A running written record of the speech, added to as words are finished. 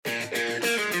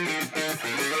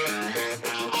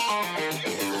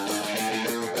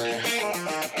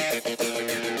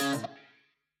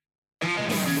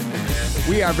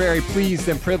We are very pleased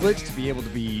and privileged to be able to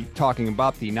be talking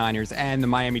about the Niners and the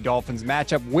Miami Dolphins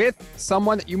matchup with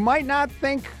someone that you might not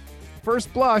think,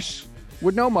 first blush,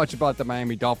 would know much about the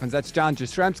Miami Dolphins. That's John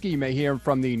Jastremski. You may hear him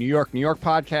from the New York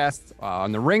podcast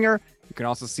on The Ringer. You can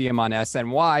also see him on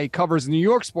SNY. He covers New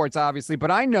York sports, obviously,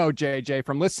 but I know, JJ,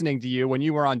 from listening to you when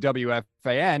you were on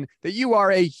WFAN, that you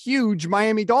are a huge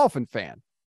Miami Dolphin fan.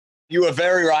 You are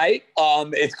very right.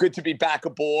 It's good to be back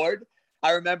aboard.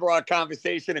 I remember our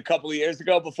conversation a couple of years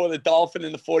ago before the Dolphin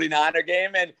and the 49er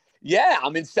game. And yeah,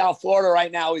 I'm in South Florida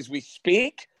right now as we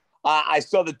speak. I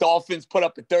saw the Dolphins put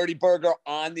up a 30-burger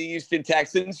on the Houston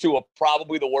Texans, who are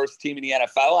probably the worst team in the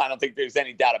NFL. I don't think there's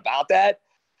any doubt about that.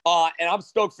 And I'm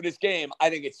stoked for this game.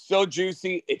 I think it's so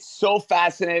juicy. It's so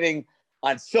fascinating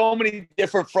on so many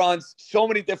different fronts, so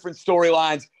many different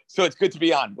storylines. So it's good to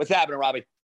be on. What's happening, Robbie?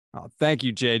 Oh, thank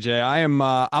you, JJ. I'm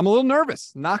a little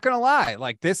nervous, not going to lie.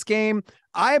 Like this game,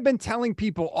 I have been telling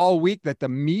people all week that the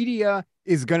media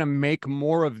is going to make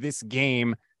more of this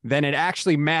game than it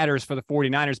actually matters for the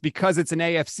 49ers because it's an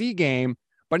AFC game.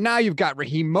 But now you've got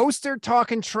Raheem Mostert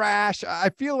talking trash.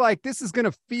 I feel like this is going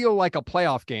to feel like a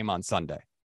playoff game on Sunday.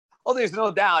 Oh, there's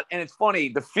no doubt. And it's funny.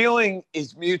 The feeling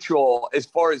is mutual as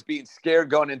far as being scared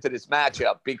going into this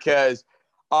matchup because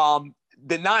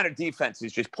the Niner defense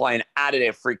is just playing out of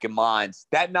their freaking minds.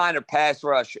 That Niner pass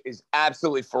rush is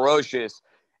absolutely ferocious.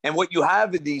 And what you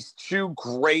have are these two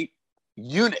great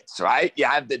units, right? You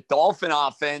have the Dolphin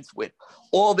offense with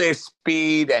all their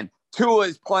speed, and Tua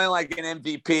is playing like an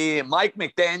MVP, and Mike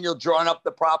McDaniel drawing up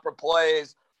the proper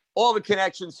plays, all the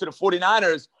connections to the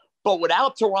 49ers. But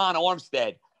without Teron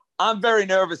Armstead, I'm very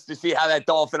nervous to see how that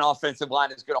Dolphin offensive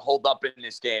line is going to hold up in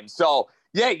this game. So,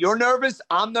 yeah, you're nervous.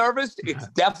 I'm nervous. It's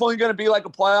definitely going to be like a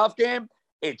playoff game.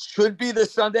 It should be the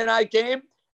Sunday night game.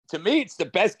 To me, it's the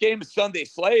best game of Sunday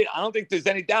slate. I don't think there's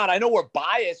any doubt. I know we're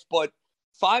biased, but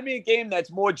find me a game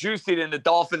that's more juicy than the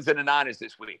Dolphins and the Niners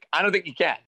this week. I don't think you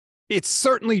can. It's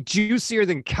certainly juicier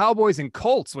than Cowboys and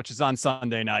Colts, which is on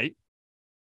Sunday night.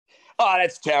 Oh,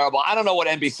 that's terrible. I don't know what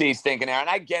NBC is thinking there. And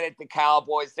I get it. The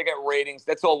Cowboys, they get ratings.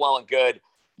 That's all well and good.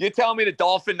 You're telling me the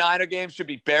Dolphin-Niner game should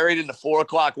be buried in the 4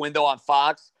 o'clock window on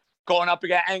Fox going up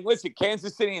again? And listen,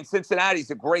 Kansas City and Cincinnati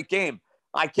is a great game.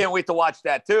 I can't wait to watch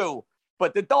that too.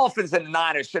 But the Dolphins and the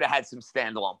Niners should have had some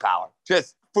standalone power.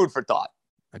 Just food for thought.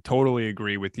 I totally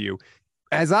agree with you.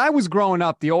 As I was growing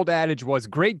up, the old adage was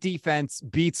great defense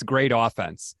beats great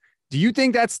offense. Do you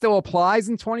think that still applies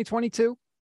in 2022?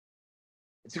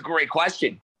 It's a great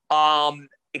question.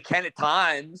 It can at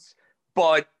times,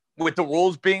 but with the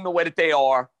rules being the way that they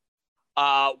are,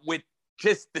 with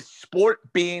just the sport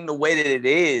being the way that it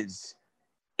is,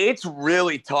 it's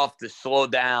really tough to slow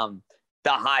down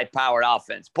the high-powered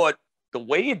offense. But the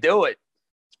way you do it,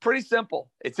 it's pretty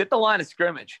simple. It's at the line of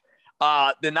scrimmage.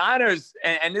 The Niners,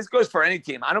 and this goes for any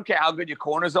team, I don't care how good your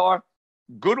corners are,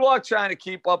 good luck trying to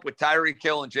keep up with Tyreek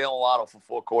Hill and Jalen Waddle for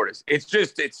 4 quarters. It's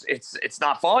just, it's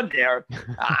not fun there.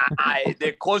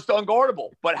 They're close to unguardable.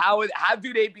 But how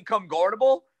do they become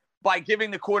guardable? By giving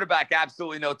the quarterback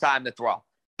absolutely no time to throw.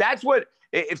 That's what,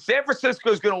 if San Francisco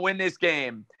is going to win this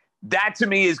game, that to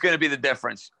me is going to be the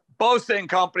difference. Bosa and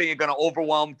company are going to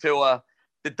overwhelm Tua.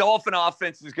 The Dolphin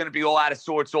offense is going to be all out of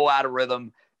sorts, all out of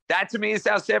rhythm. That to me is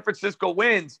how San Francisco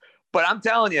wins. But I'm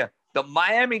telling you, the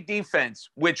Miami defense,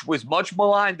 which was much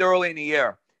maligned early in the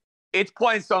year, it's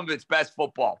playing some of its best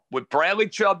football. With Bradley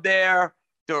Chubb there,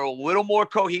 they're a little more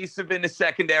cohesive in the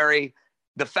secondary.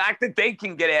 The fact that they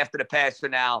can get after the passer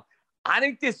now, I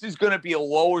think this is going to be a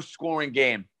lower scoring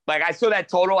game. Like I saw that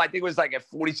total, I think it was like at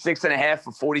 46.5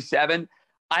 or 47.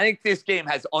 I think this game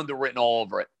has underwritten all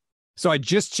over it. So I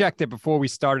just checked it before we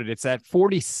started. It's at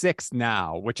 46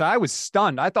 now, which I was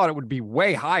stunned. I thought it would be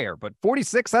way higher, but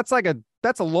 46, that's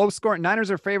a low score. Niners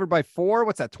are favored by 4.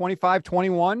 What's that,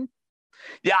 25-21?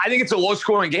 Yeah, I think it's a low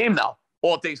scoring game though,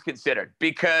 all things considered,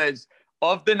 because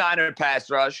of the Niner pass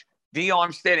rush, the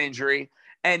Armstead injury.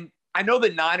 And I know the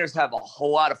Niners have a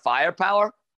whole lot of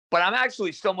firepower, but I'm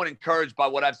actually somewhat encouraged by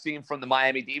what I've seen from the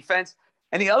Miami defense.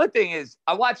 And the other thing is,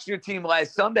 I watched your team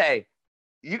last Sunday.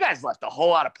 You guys left a whole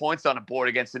lot of points on the board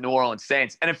against the New Orleans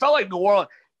Saints. And it felt like New Orleans.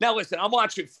 Now, listen, I'm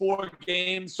watching 4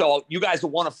 games, so you guys are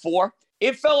 1 of 4.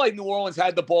 It felt like New Orleans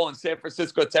had the ball in San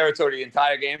Francisco territory the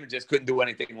entire game and just couldn't do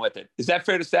anything with it. Is that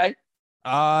fair to say?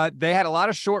 They had a lot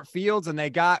of short fields, and they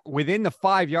got within the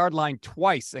 5-yard line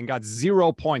twice and got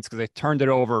 0 points because they turned it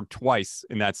over twice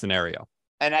in that scenario.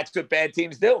 And that's what bad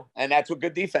teams do, and that's what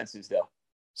good defenses do.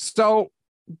 So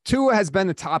Tua has been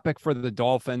the topic for the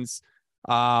Dolphins.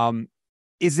 Are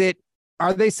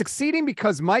they succeeding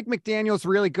because Mike McDaniel's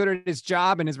really good at his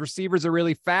job and his receivers are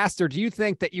really fast, or do you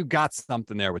think that you got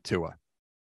something there with Tua?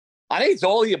 I think it's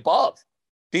all the above.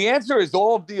 The answer is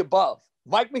all of the above.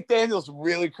 Mike McDaniel's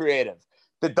really creative.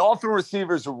 The Dolphin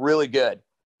receivers are really good.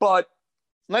 But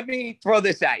let me throw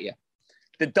this at you.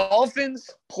 The Dolphins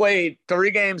played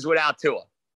 3 games without Tua.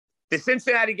 The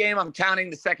Cincinnati game, I'm counting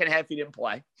the second half he didn't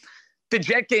play. The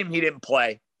Jet game, he didn't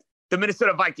play. The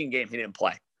Minnesota Viking game, he didn't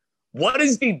play. What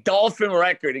is the Dolphin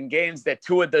record in games that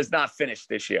Tua does not finish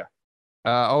this year?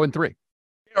 0-3.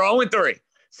 They're 0-3.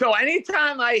 So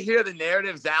anytime I hear the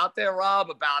narratives out there, Rob,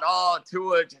 about,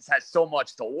 Tua just has so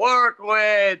much to work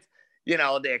with,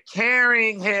 they're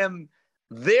carrying him,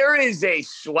 there is a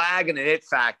swag and an it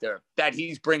factor that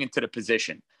he's bringing to the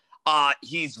position.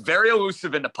 He's very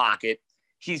elusive in the pocket.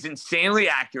 He's insanely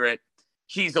accurate.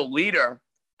 He's a leader.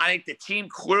 I think the team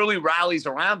clearly rallies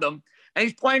around him, and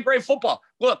he's playing great football.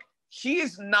 Look, he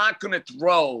is not going to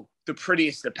throw the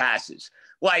prettiest of passes.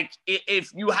 Like,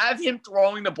 if you have him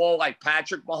throwing the ball like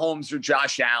Patrick Mahomes or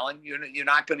Josh Allen, you're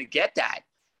not going to get that.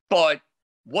 But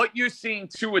what you're seeing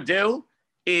Tua do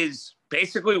is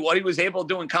basically what he was able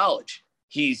to do in college.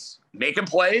 He's making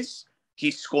plays.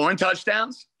 He's scoring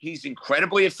touchdowns. He's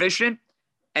incredibly efficient.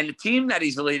 And the team that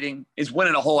he's leading is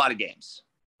winning a whole lot of games.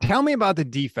 Tell me about the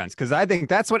defense, because I think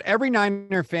that's what every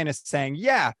Niner fan is saying.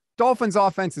 Yeah, Dolphins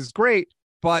offense is great,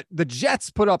 but the Jets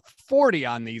put up 40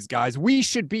 on these guys. We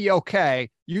should be okay.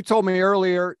 You told me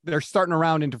earlier they're starting to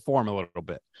round into form a little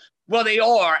bit. Well, they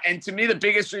are. And to me, the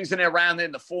biggest reason they're rounding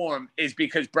into form is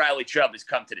because Bradley Chubb has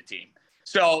come to the team.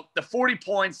 So the 40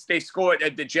 points they scored,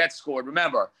 the Jets scored,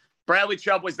 remember, Bradley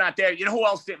Chubb was not there. You know who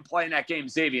else didn't play in that game?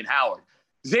 Xavier Howard.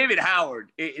 Xavier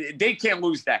Howard, they can't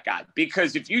lose that guy,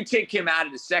 because if you take him out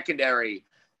of the secondary,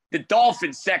 the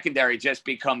Dolphins secondary just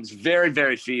becomes very,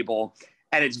 very feeble,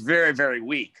 and it's very, very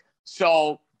weak.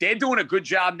 So they're doing a good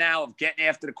job now of getting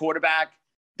after the quarterback.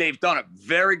 They've done a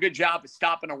very good job of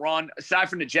stopping the run. Aside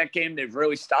from the Jet game, they've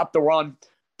really stopped the run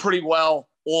pretty well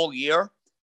all year.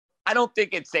 I don't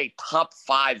think it's a top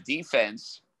 5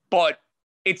 defense, but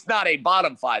it's not a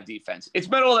bottom 5 defense. It's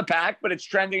middle of the pack, but it's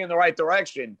trending in the right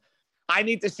direction. I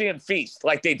need to see them feast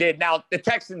like they did. Now, the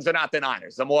Texans are not the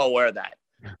Niners. I'm well aware of that.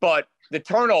 But the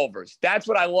turnovers, that's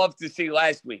what I loved to see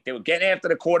last week. They were getting after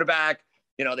the quarterback.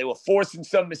 They were forcing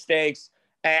some mistakes.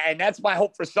 And that's my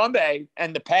hope for Sunday.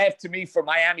 And the path to me for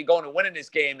Miami going to winning this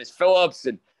game is Phillips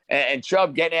and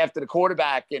Chubb getting after the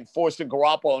quarterback and forcing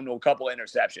Garoppolo into a couple of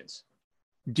interceptions.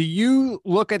 Do you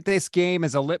look at this game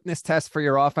as a litmus test for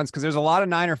your offense? Because there's a lot of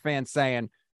Niner fans saying,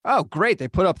 oh, great, they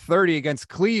put up 30 against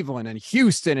Cleveland and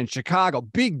Houston and Chicago.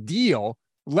 Big deal.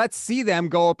 Let's see them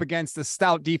go up against a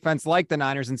stout defense like the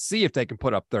Niners and see if they can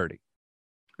put up 30.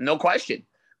 No question.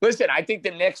 Listen, I think the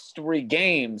next 3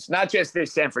 games, not just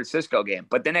this San Francisco game,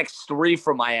 but the next 3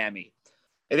 for Miami,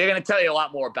 they're going to tell you a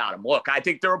lot more about them. Look, I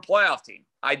think they're a playoff team.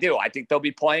 I do. I think they'll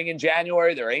be playing in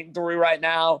January. They're 8-3 right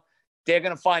now. They're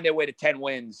going to find their way to 10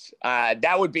 wins.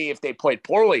 That would be if they played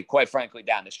poorly, quite frankly,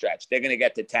 down the stretch. They're going to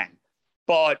get to 10.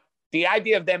 But the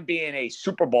idea of them being a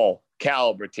Super Bowl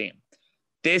caliber team,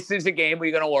 this is a game where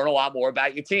you're going to learn a lot more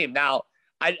about your team. Now,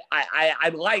 I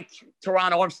like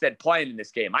Teron Armstead playing in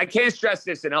this game. I can't stress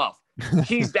this enough.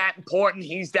 He's that important.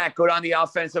 He's that good on the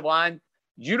offensive line.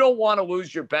 You don't want to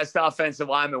lose your best offensive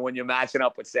lineman when you're matching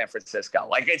up with San Francisco.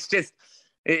 Like,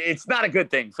 it's not a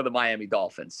good thing for the Miami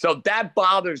Dolphins. So that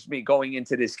bothers me going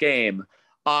into this game.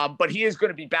 But he is going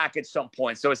to be back at some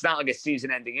point. So it's not like a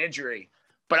season-ending injury.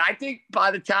 But I think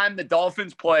by the time the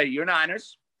Dolphins play your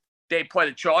Niners, they play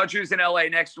the Chargers in LA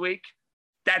next week.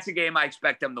 That's a game I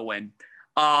expect them to win.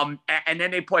 And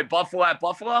then they play Buffalo at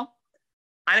Buffalo.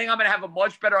 I think I'm going to have a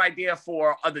much better idea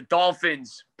for the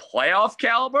Dolphins playoff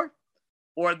caliber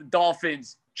or the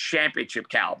Dolphins championship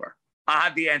caliber. I'll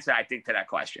have the answer, I think, to that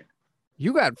question.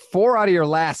 You got 4 out of your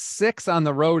last 6 on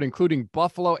the road, including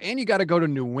Buffalo, and you got to go to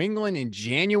New England in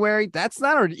January. That's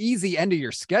not an easy end of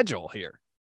your schedule here.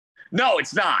 No,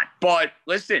 it's not. But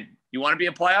listen, you want to be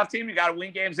a playoff team, you got to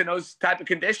win games in those type of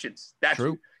conditions. That's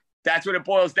true. That's what it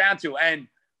boils down to. And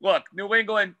look, New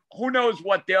England, who knows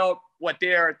what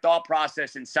their thought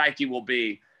process and psyche will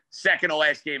be second to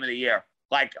last game of the year.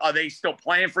 Like, are they still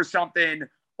playing for something?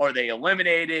 Are they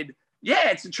eliminated? Yeah,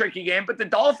 it's a tricky game. But the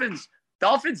Dolphins,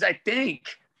 I think,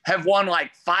 have won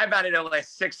like 5 out of their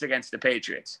last 6 against the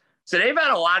Patriots. So they've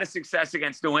had a lot of success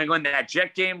against New England. That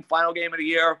Jet game, final game of the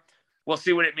year, we'll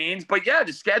see what it means. But yeah,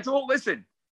 the schedule, listen,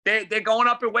 they're going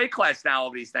up in weight class now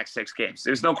over these next 6 games.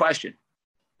 There's no question.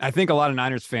 I think a lot of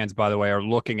Niners fans, by the way, are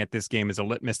looking at this game as a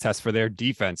litmus test for their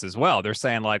defense as well. They're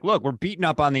saying, like, look, we're beating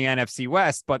up on the NFC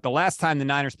West, but the last time the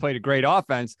Niners played a great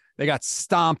offense, they got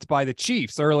stomped by the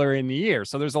Chiefs earlier in the year.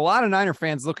 So there's a lot of Niner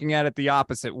fans looking at it the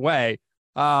opposite way.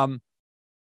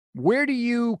 Where do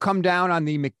you come down on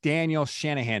the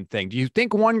McDaniel-Shanahan thing? Do you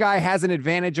think one guy has an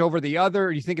advantage over the other, or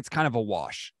do you think it's kind of a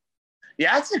wash?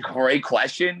 Yeah, that's a great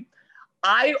question.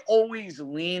 I always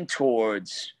lean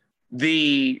towards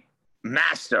the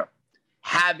master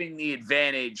having the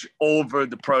advantage over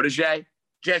the protege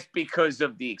just because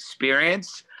of the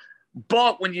experience.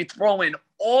 But when you throw in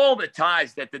all the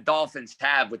ties that the Dolphins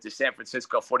have with the San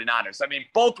Francisco 49ers, I mean,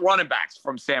 both running backs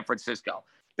from San Francisco.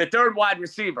 The third wide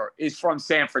receiver is from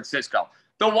San Francisco.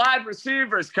 The wide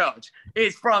receivers coach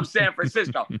is from San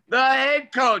Francisco. The head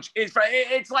coach is from,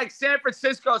 it's like San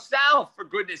Francisco South, for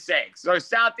goodness sakes, or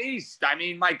Southeast. I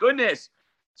mean, my goodness.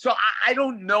 So I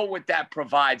don't know what that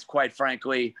provides, quite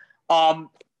frankly. And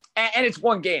it's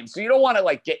one game. So you don't want to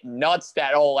like get nuts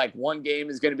that, like one game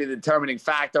is going to be the determining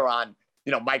factor on,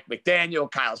 Mike McDaniel,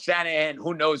 Kyle Shanahan,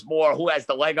 who knows more, who has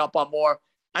the leg up on more.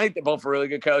 I think they're both really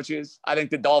good coaches. I think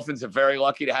the Dolphins are very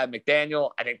lucky to have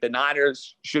McDaniel. I think the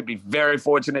Niners should be very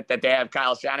fortunate that they have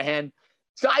Kyle Shanahan.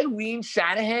 So I lean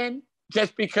Shanahan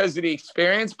just because of the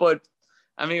experience. But,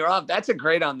 I mean, Rob, that's a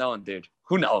great unknown, dude.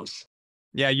 Who knows?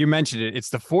 Yeah, you mentioned it. It's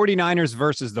the 49ers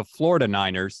versus the Florida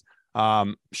Niners.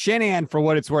 Shanahan, for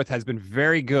what it's worth, has been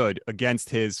very good against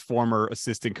his former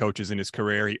assistant coaches in his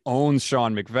career. He owns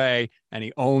Sean McVay and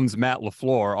he owns Matt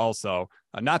LaFleur also.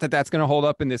 Not that that's going to hold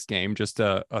up in this game, just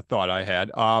a thought I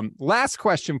had. Last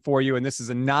question for you, and this is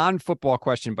a non-football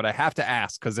question, but I have to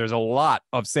ask because there's a lot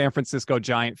of San Francisco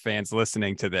Giant fans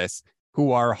listening to this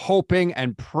who are hoping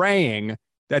and praying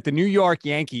that the New York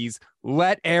Yankees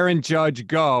let Aaron Judge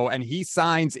go and he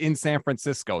signs in San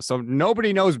Francisco. So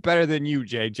nobody knows better than you,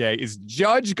 JJ. Is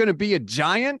Judge going to be a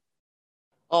Giant?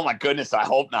 Oh, my goodness, I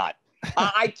hope not.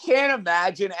 I can't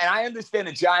imagine, and I understand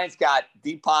the Giants got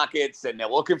deep pockets and they're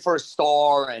looking for a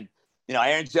star, and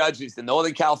Aaron Judge is the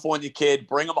Northern California kid.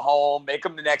 Bring him home, make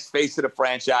him the next face of the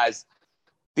franchise.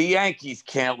 The Yankees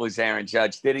can't lose Aaron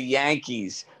Judge. They're the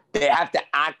Yankees. They have to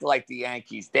act like the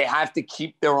Yankees. They have to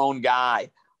keep their own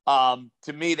guy.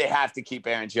 To me, they have to keep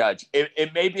Aaron Judge.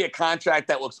 It may be a contract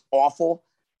that looks awful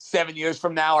 7 years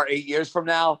from now or 8 years from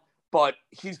now, but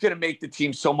he's going to make the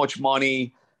team so much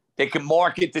money. They can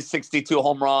market the 62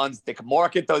 home runs. They can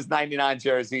market those 99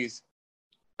 jerseys.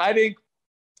 I think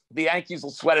the Yankees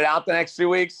will sweat it out the next 2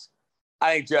 weeks.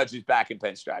 I think Judge is back in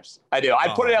pinstripes. I do.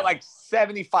 I'd put it at like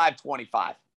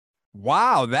 75-25.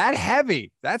 Wow, that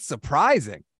heavy. That's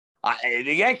surprising.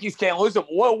 The Yankees can't lose him.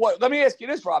 Let me ask you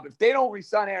this, Rob. If they don't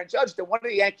re-sign Aaron Judge, then what are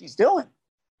the Yankees doing?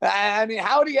 I mean,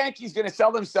 how are the Yankees going to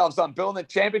sell themselves on building a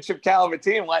championship caliber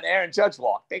team and letting Aaron Judge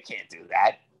walk? They can't do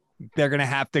that. They're going to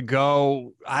have to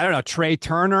go, I don't know, Trey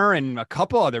Turner and a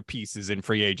couple other pieces in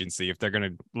free agency if they're going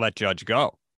to let Judge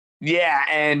go. Yeah,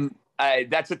 and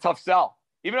that's a tough sell.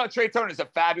 Even though Trey Turner is a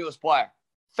fabulous player.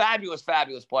 Fabulous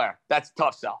player. That's a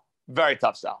tough sell. Very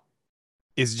tough sell.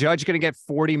 Is Judge going to get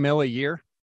 $40 million a year?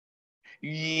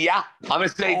 Yeah, I'm going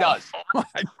to say he does. Oh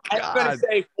my God. I'm going to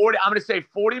say 40. I'm going to say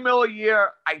 $40 million a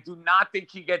year. I do not think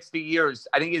he gets the years.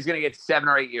 I think he's going to get 7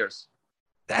 or 8 years.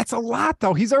 That's a lot,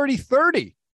 though. He's already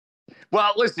 30.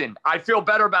 Well, listen, I feel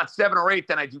better about 7 or 8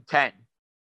 than I do 10.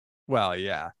 Well,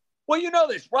 yeah. Well, you know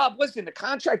this, Rob. Listen, the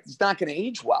contract is not going to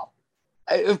age well.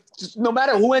 No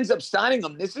matter who ends up signing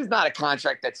him, this is not a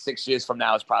contract that 6 years from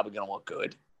now is probably going to look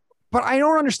good. But I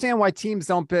don't understand why teams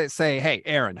don't say, hey,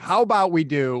 Aaron, how about we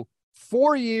do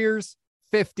 4 years,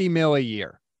 $50 million a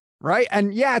year, right?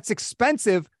 And yeah, it's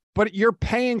expensive, but you're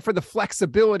paying for the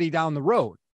flexibility down the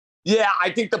road. Yeah, I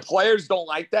think the players don't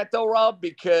like that, though, Rob,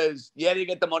 because, yeah, they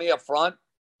get the money up front.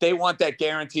 They want that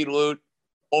guaranteed loot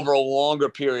over a longer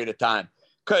period of time.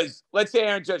 Because let's say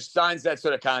Aaron Judge signs that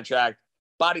sort of contract,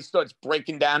 body starts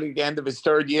breaking down at the end of his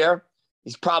third year,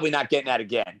 he's probably not getting that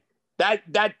again.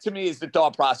 That to me, is the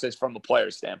thought process from a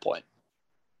player's standpoint.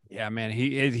 Yeah, man,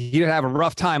 he'd have a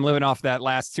rough time living off that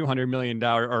last $200 million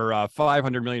or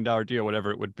 $500 million deal,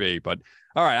 whatever it would be. But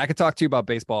all right, I could talk to you about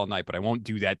baseball all night, but I won't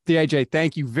do that. DJ,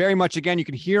 thank you very much again. You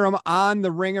can hear him on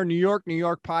the Ringer New York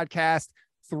podcast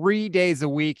 3 days a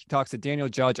week. He talks to Daniel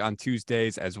Judge on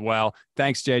Tuesdays as well.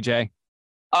 Thanks, JJ.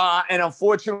 And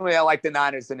unfortunately, I like the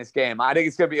Niners in this game. I think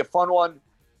it's going to be a fun one.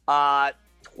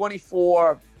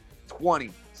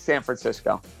 24-20 San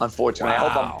Francisco, unfortunately.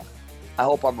 Wow. I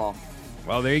hope I'm wrong.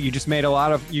 Well, there you just made a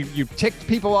lot of you ticked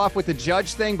people off with the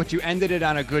Judge thing, but you ended it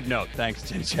on a good note. Thanks,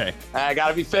 JJ. I got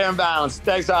to be fair and balanced.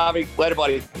 Thanks, Javi. Later,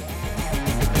 buddy.